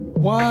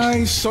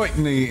Why,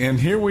 certainly, and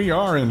here we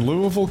are in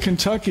Louisville,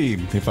 Kentucky.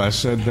 If I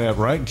said that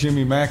right,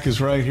 Jimmy Mack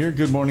is right here.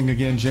 Good morning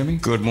again, Jimmy.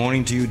 Good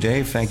morning to you,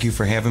 Dave. Thank you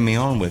for having me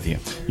on with you.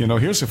 You know,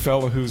 here's a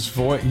fellow whose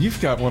voice,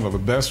 you've got one of the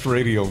best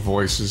radio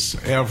voices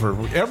ever.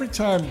 Every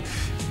time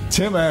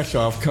Tim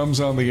Ashoff comes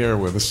on the air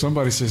with us,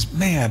 somebody says,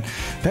 man,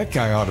 that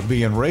guy ought to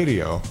be in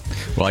radio.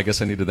 Well, I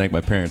guess I need to thank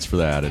my parents for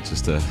that. It's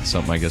just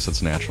something, I guess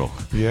it's natural.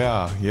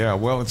 Yeah.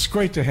 Well, it's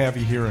great to have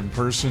you here in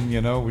person.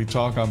 You know, we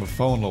talk on the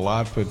phone a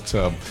lot,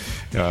 but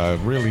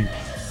really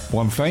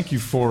want to thank you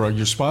for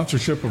your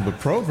sponsorship of the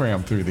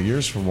program through the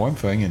years, for one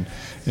thing, and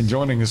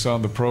joining us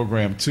on the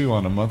program, too,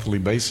 on a monthly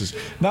basis.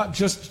 Not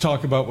just to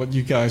talk about what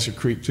you guys are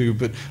Crete to,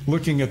 but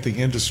looking at the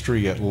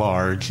industry at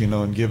large, you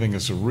know, and giving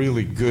us a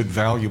really good,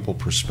 valuable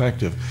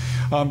perspective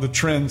on the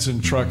trends in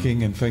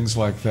trucking and things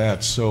like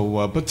that.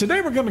 So, but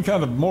today we're going to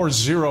kind of more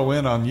zero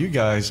in on you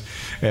guys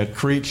at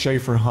Crete,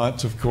 Schaefer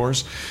Hunt, of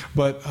course,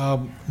 but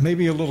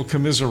maybe a little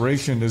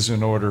commiseration is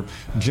in order.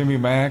 Jimmy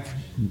Mack,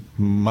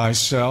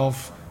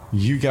 myself,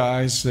 you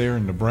guys there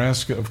in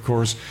Nebraska, of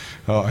course,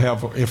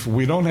 if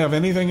we don't have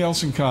anything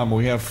else in common,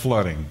 we have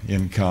flooding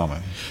in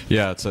common.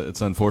 Yeah,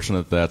 it's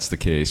unfortunate that's the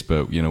case,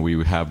 but you know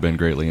we have been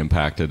greatly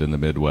impacted in the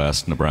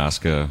Midwest,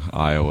 Nebraska,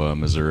 Iowa,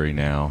 Missouri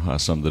now,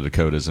 some of the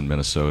Dakotas and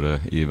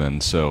Minnesota even.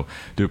 So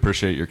do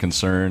appreciate your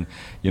concern.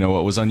 You know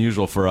what was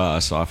unusual for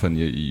us, often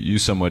you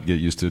somewhat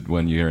get used to it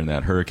when you're in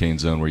that hurricane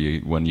zone where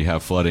when you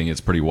have flooding, it's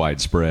pretty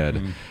widespread.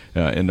 Mm-hmm.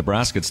 In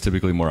Nebraska, it's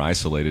typically more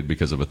isolated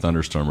because of a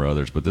thunderstorm or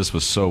others, but this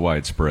was so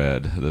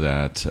widespread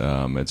that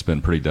it's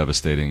been pretty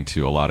devastating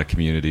to a lot of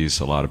communities.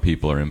 A lot of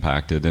people are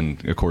impacted,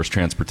 and of course,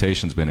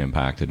 transportation's been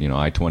impacted. You know,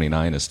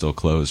 I-29 is still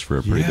closed for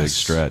a pretty big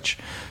stretch,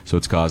 so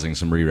it's causing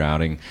some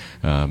rerouting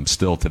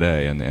still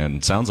today,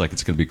 and sounds like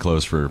it's going to be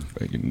closed for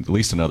at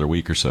least another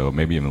week or so,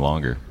 maybe even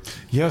longer.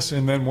 Yes,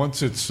 and then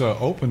once it's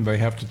open, they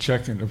have to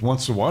check, and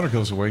once the water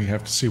goes away, you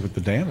have to see what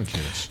the damage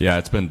is. Yeah,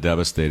 it's been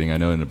devastating. I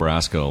know in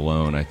Nebraska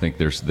alone, I think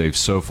they've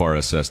so far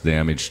assessed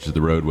damage to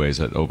the roadways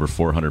at over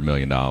 $400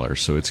 million.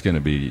 So it's going to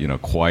be,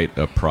 quite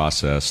a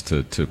process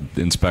to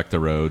inspect the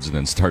roads and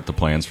then start the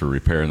plans for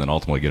repair and then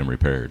ultimately get them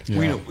repaired. Yeah.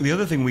 Well, the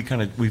other thing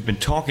we've been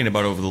talking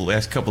about over the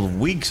last couple of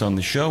weeks on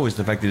the show is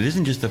the fact that it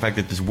isn't just the fact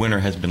that this winter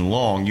has been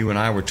long. You and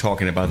I were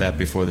talking about that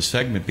before the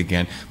segment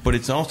began, but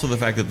it's also the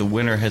fact that the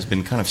winter has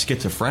been kind of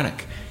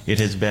schizophrenic. It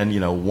has been,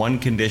 one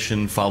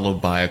condition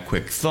followed by a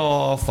quick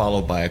thaw,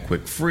 followed by a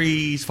quick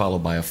freeze,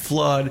 followed by a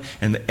flood,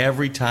 and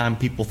every time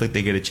people think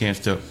they get a chance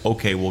to,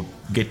 okay, we'll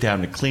get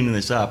down to cleaning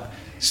this up,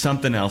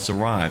 something else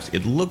arrives.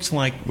 It looks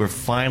like we're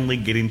finally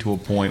getting to a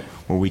point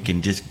where we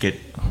can just get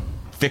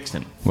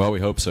fixing. Well, we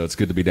hope so. It's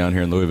good to be down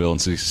here in Louisville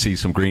and see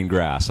some green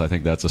grass. I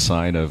think that's a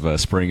sign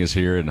of spring is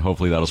here, and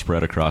hopefully that'll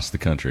spread across the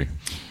country.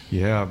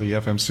 Yeah, the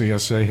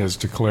FMCSA has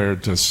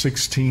declared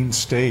 16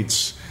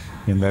 states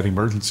in that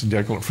emergency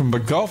declaration, from the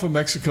Gulf of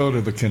Mexico to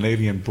the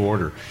Canadian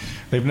border.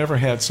 They've never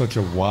had such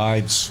a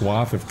wide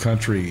swath of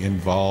country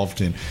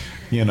involved in,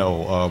 in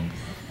an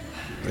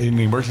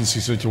emergency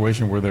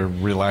situation where they're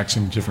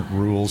relaxing different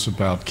rules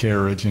about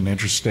carriage and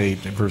interstate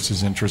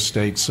versus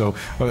intrastate. So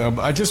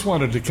I just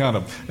wanted to kind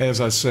of,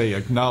 as I say,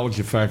 acknowledge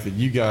the fact that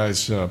you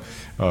guys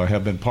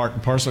have been part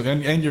and parcel,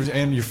 and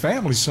your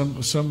family. Some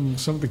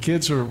of the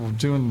kids are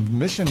doing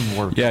mission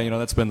work. Yeah,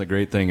 that's been the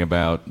great thing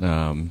about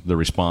the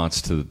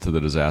response to the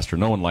disaster.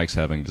 No one likes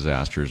having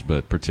disasters,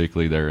 but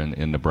particularly there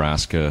in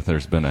Nebraska,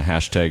 there's been a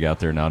hashtag out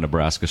there now,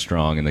 Nebraska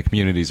Strong, and the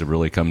communities have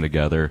really come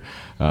together.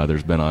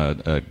 There's been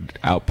a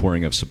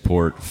outpouring of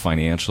support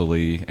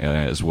financially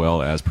as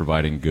well as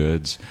providing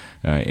goods,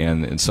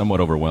 and somewhat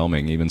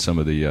overwhelming. Even some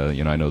of the,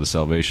 I know the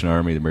Salvation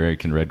Army, the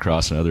American Red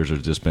Cross, and others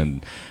have just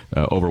been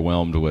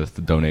overwhelmed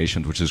with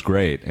donations, which is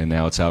great. And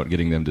now it's out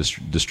getting them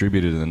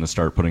distributed and then to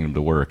start putting them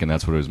to work. And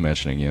that's what I was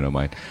mentioning.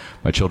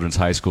 My children's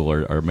high school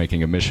are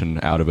making a mission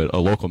out of it, a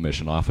local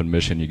mission. Often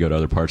mission, you go to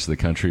other parts of the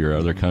country or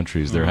other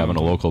countries. They're having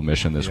a local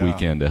mission this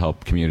weekend to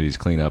help communities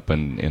clean up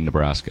in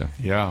Nebraska.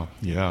 Yeah,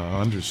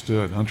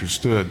 understood.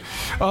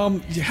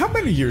 How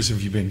many years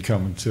have you been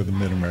coming to the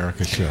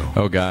Mid-America Show?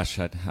 Oh gosh,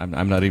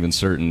 I'm not even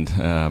certain.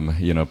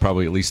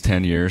 Probably at least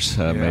 10 years,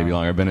 maybe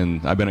longer.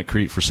 I've been at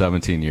Crete for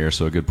 17 years,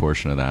 so a good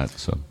portion of that.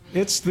 So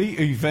it's the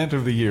event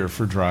of the year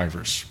for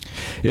drivers.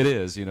 It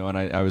is, and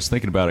I was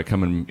thinking about it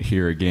coming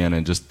here again,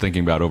 and just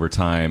thinking about over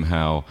time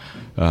how,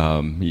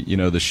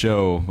 the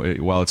show,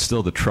 while it's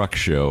still the truck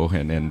show,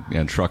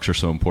 and trucks are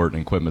so important,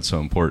 and equipment's so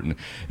important,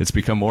 it's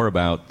become more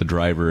about the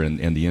driver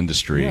and the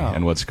industry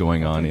and what's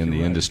going on in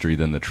the industry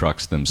than the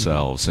trucks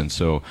themselves. And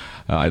so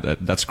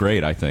that's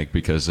great, I think,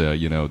 because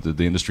the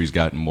industry's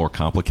gotten more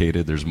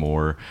complicated. There's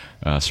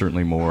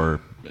certainly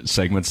more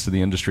segments to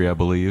the industry, I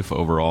believe,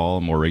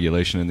 overall, more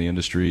regulation in the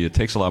industry. It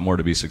takes a lot more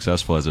to be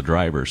successful as a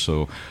driver.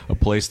 So a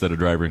place that a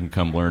driver can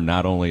come learn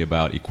not only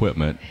about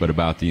equipment, but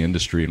about the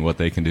industry and what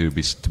they can do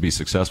to be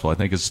successful, I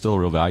think is still a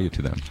real value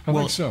to them. I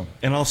think so.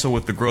 And also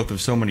with the growth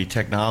of so many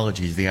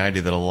technologies, the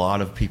idea that a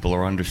lot of people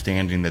are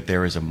understanding that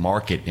there is a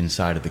market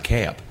inside of the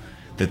cab.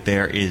 that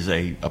there is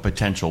a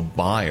potential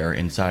buyer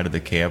inside of the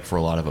cab for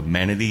a lot of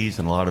amenities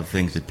and a lot of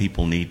things that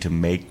people need to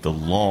make the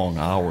long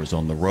hours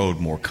on the road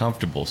more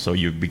comfortable. So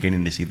you're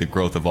beginning to see the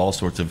growth of all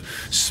sorts of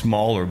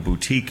smaller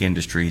boutique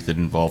industries that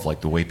involve like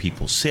the way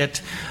people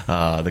sit,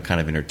 the kind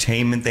of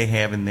entertainment they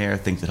have in there,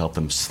 things that help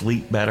them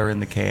sleep better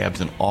in the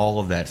cabs, and all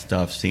of that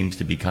stuff seems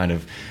to be kind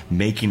of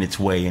making its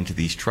way into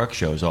these truck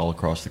shows all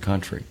across the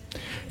country.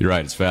 You're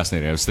right. It's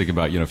fascinating. I was thinking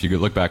about, if you could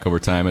look back over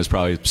time, it was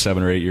probably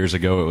 7 or 8 years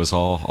ago. It was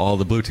all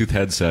the Bluetooth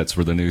headsets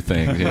were the new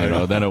thing.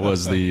 Then it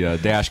was the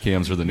dash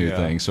cams were the new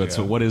thing.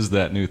 So what is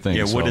that new thing?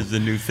 What is the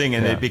new thing?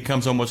 And it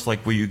becomes almost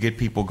like where you get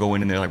people go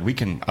in and they're like, we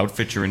can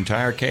outfit your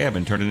entire cab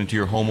and turn it into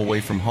your home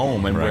away from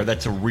home, and where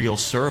that's a real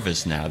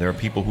service now. There are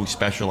people who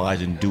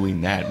specialize in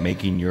doing that,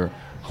 making your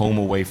home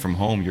away from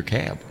home your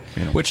cab.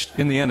 Which,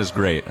 in the end, is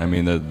great. I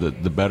mean, the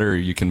better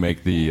you can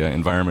make the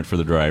environment for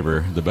the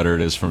driver, the better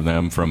it is for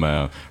them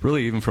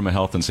really even from a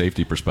health and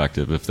safety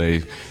perspective. If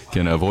they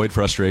can avoid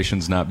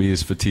frustrations, not be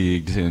as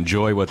fatigued,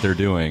 enjoy what they're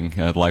doing,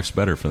 life's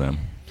better for them.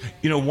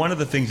 One of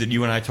the things that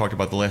you and I talked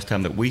about the last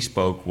time that we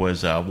spoke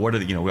was we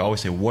always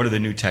say, what are the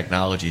new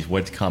technologies,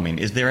 what's coming?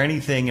 Is there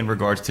anything in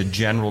regards to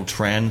general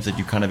trends that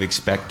you kind of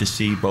expect to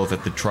see both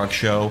at the truck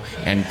show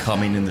and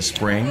coming in the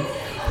spring?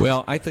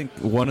 Well, I think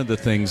one of the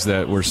things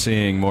that we're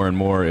seeing more and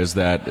more is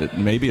that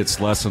maybe it's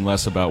less and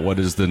less about what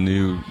is the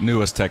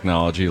newest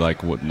technology,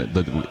 like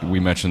we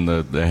mentioned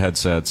the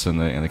headsets and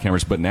the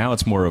cameras, but now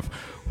it's more of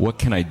what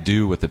can I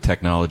do with the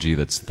technology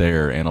that's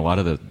there, and a lot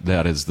of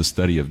that is the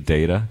study of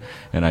data.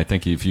 And I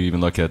think if you even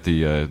look at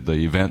the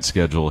event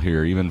schedule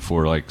here, even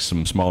for like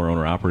some smaller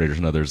owner operators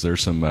and others,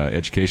 there's some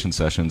education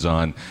sessions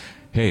on,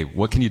 hey,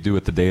 what can you do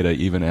with the data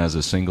even as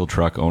a single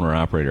truck owner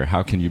operator?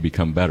 How can you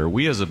become better?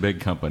 We as a big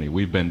company,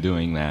 we've been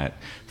doing that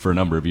for a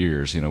number of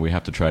years. We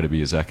have to try to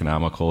be as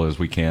economical as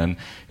we can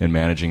in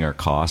managing our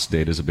costs.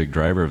 Data is a big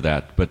driver of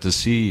that. But to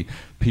see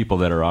people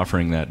that are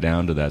offering that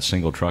down to that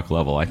single truck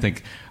level, I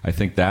think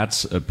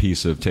that's a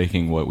piece of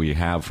taking what we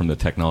have from the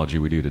technology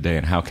we do today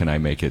and how can I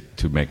make it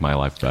to make my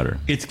life better.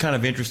 It's kind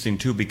of interesting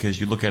too,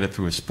 because you look at it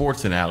through a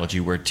sports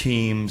analogy where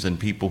teams and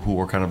people who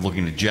are kind of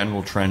looking at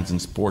general trends in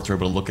sports are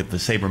able to look at the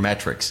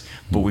sabermetrics,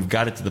 but we've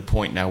got it to the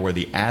point now where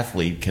the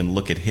athlete can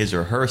look at his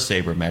or her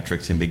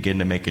sabermetrics and begin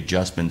to make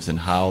adjustments in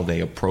how they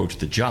approach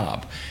the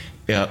job.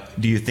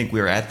 Do you think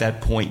we're at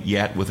that point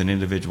yet with an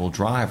individual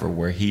driver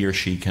where he or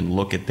she can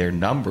look at their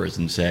numbers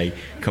and say,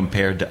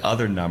 compared to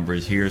other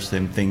numbers, here's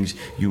some things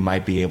you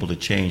might be able to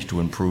change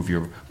to improve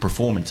your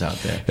performance out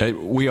there?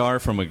 We are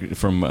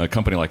from a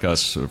company like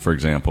us, for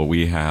example.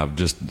 We have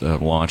just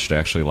launched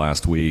actually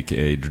last week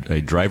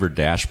a driver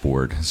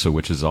dashboard,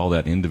 which is all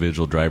that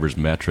individual driver's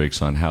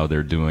metrics on how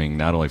they're doing,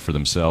 not only for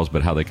themselves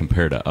but how they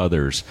compare to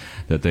others,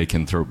 that they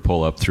can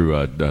pull up through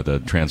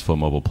the TransFlow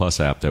Mobile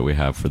Plus app that we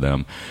have for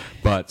them.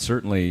 But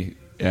certainly,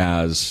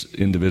 as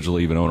individual,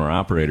 even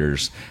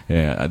owner-operators,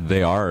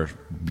 they are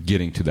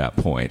getting to that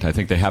point. I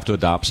think they have to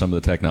adopt some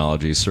of the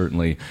technologies.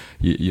 Certainly,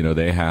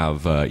 they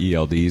have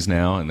ELDs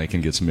now, and they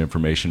can get some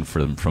information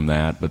from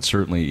that. But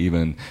certainly,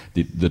 even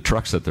the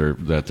trucks that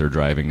they're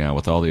driving now,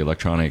 with all the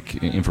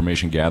electronic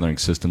information gathering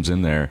systems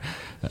in there,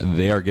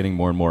 they are getting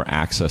more and more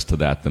access to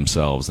that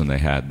themselves than they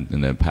had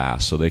in the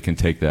past. So they can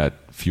take that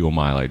fuel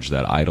mileage,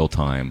 that idle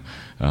time,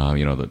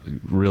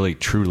 really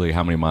truly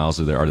how many miles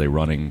are they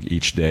running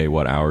each day,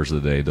 what hours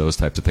of the day, those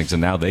types of things. And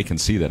now they can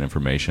see that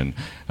information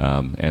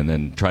and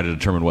then try to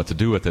determine what to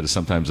do with it is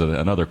sometimes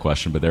another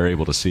question, but they're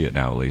able to see it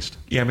now at least.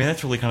 Yeah, I mean,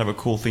 that's really kind of a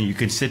cool thing. You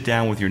can sit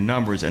down with your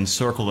numbers and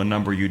circle a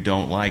number you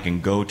don't like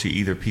and go to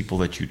either people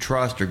that you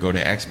trust or go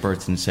to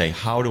experts and say,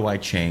 how do I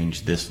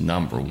change this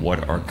number?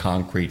 What are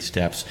concrete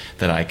steps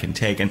that I can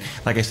take? And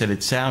like I said,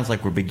 it sounds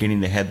like we're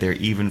beginning to head there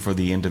even for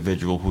the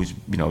individual who's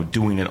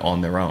doing it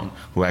on their own,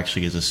 who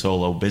actually is a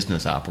solo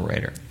business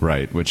operator.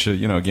 Right, which,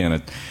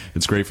 again,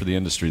 it's great for the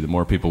industry. The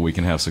more people we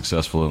can have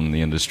successful in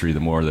the industry,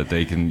 the more that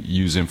they can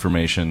use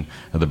information,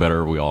 the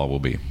better we all will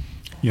be.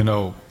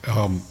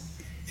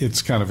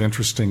 It's kind of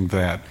interesting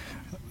that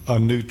a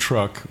new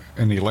truck,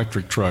 an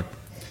electric truck,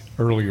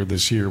 earlier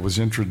this year was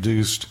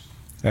introduced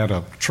at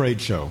a trade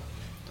show,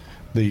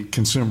 the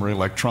Consumer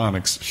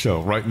Electronics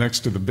Show, right next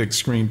to the big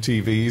screen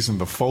TVs and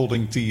the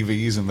folding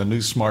TVs and the new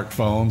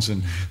smartphones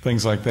and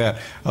things like that.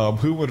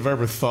 Who would have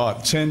ever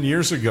thought 10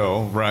 years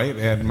ago, right,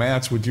 at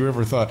MATS, would you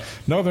ever thought,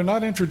 no, they're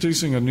not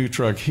introducing a new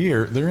truck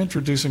here. They're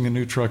introducing a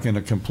new truck in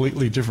a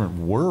completely different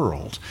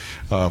world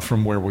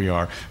from where we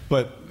are.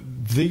 But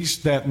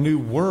that new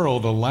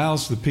world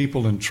allows the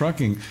people in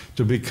trucking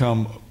to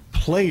become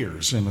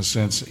players, in a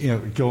sense,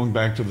 going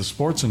back to the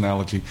sports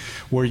analogy,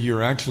 where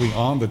you're actually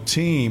on the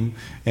team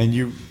and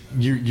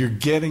you're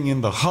getting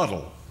in the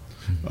huddle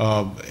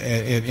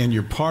and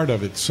you're part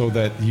of it, so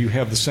that you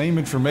have the same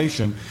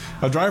information.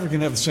 A driver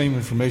can have the same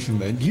information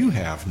that you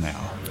have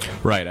now.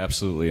 Right,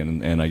 absolutely,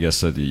 and I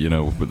guess that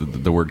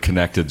the word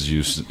connected is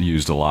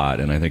used a lot,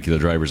 and I think the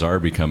drivers are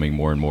becoming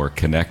more and more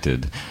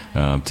connected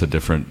to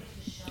different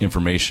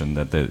information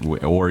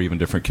or even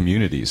different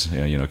communities,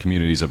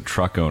 communities of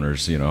truck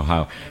owners,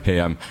 how, hey,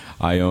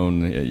 I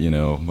own,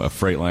 a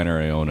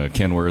Freightliner, I own a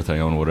Kenworth, I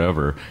own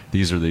whatever.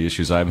 These are the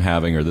issues I'm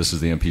having, or this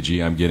is the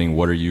MPG I'm getting.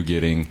 What are you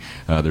getting?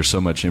 There's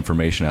so much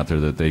information out there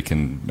that they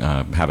can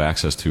have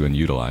access to and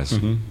utilize.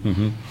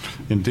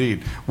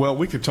 Indeed. Well,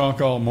 we could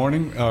talk all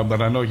morning,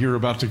 but I know you're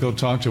about to go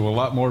talk to a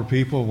lot more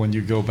people when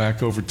you go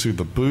back over to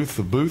the booth.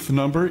 The booth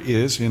number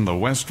is in the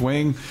West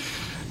Wing.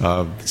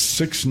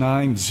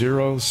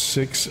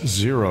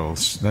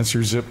 69060. That's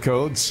your zip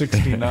code,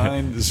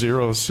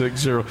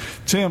 69060.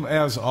 Tim,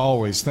 as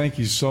always, thank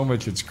you so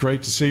much. It's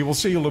great to see you. We'll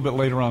see you a little bit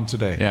later on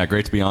today. Yeah,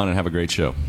 great to be on and have a great show.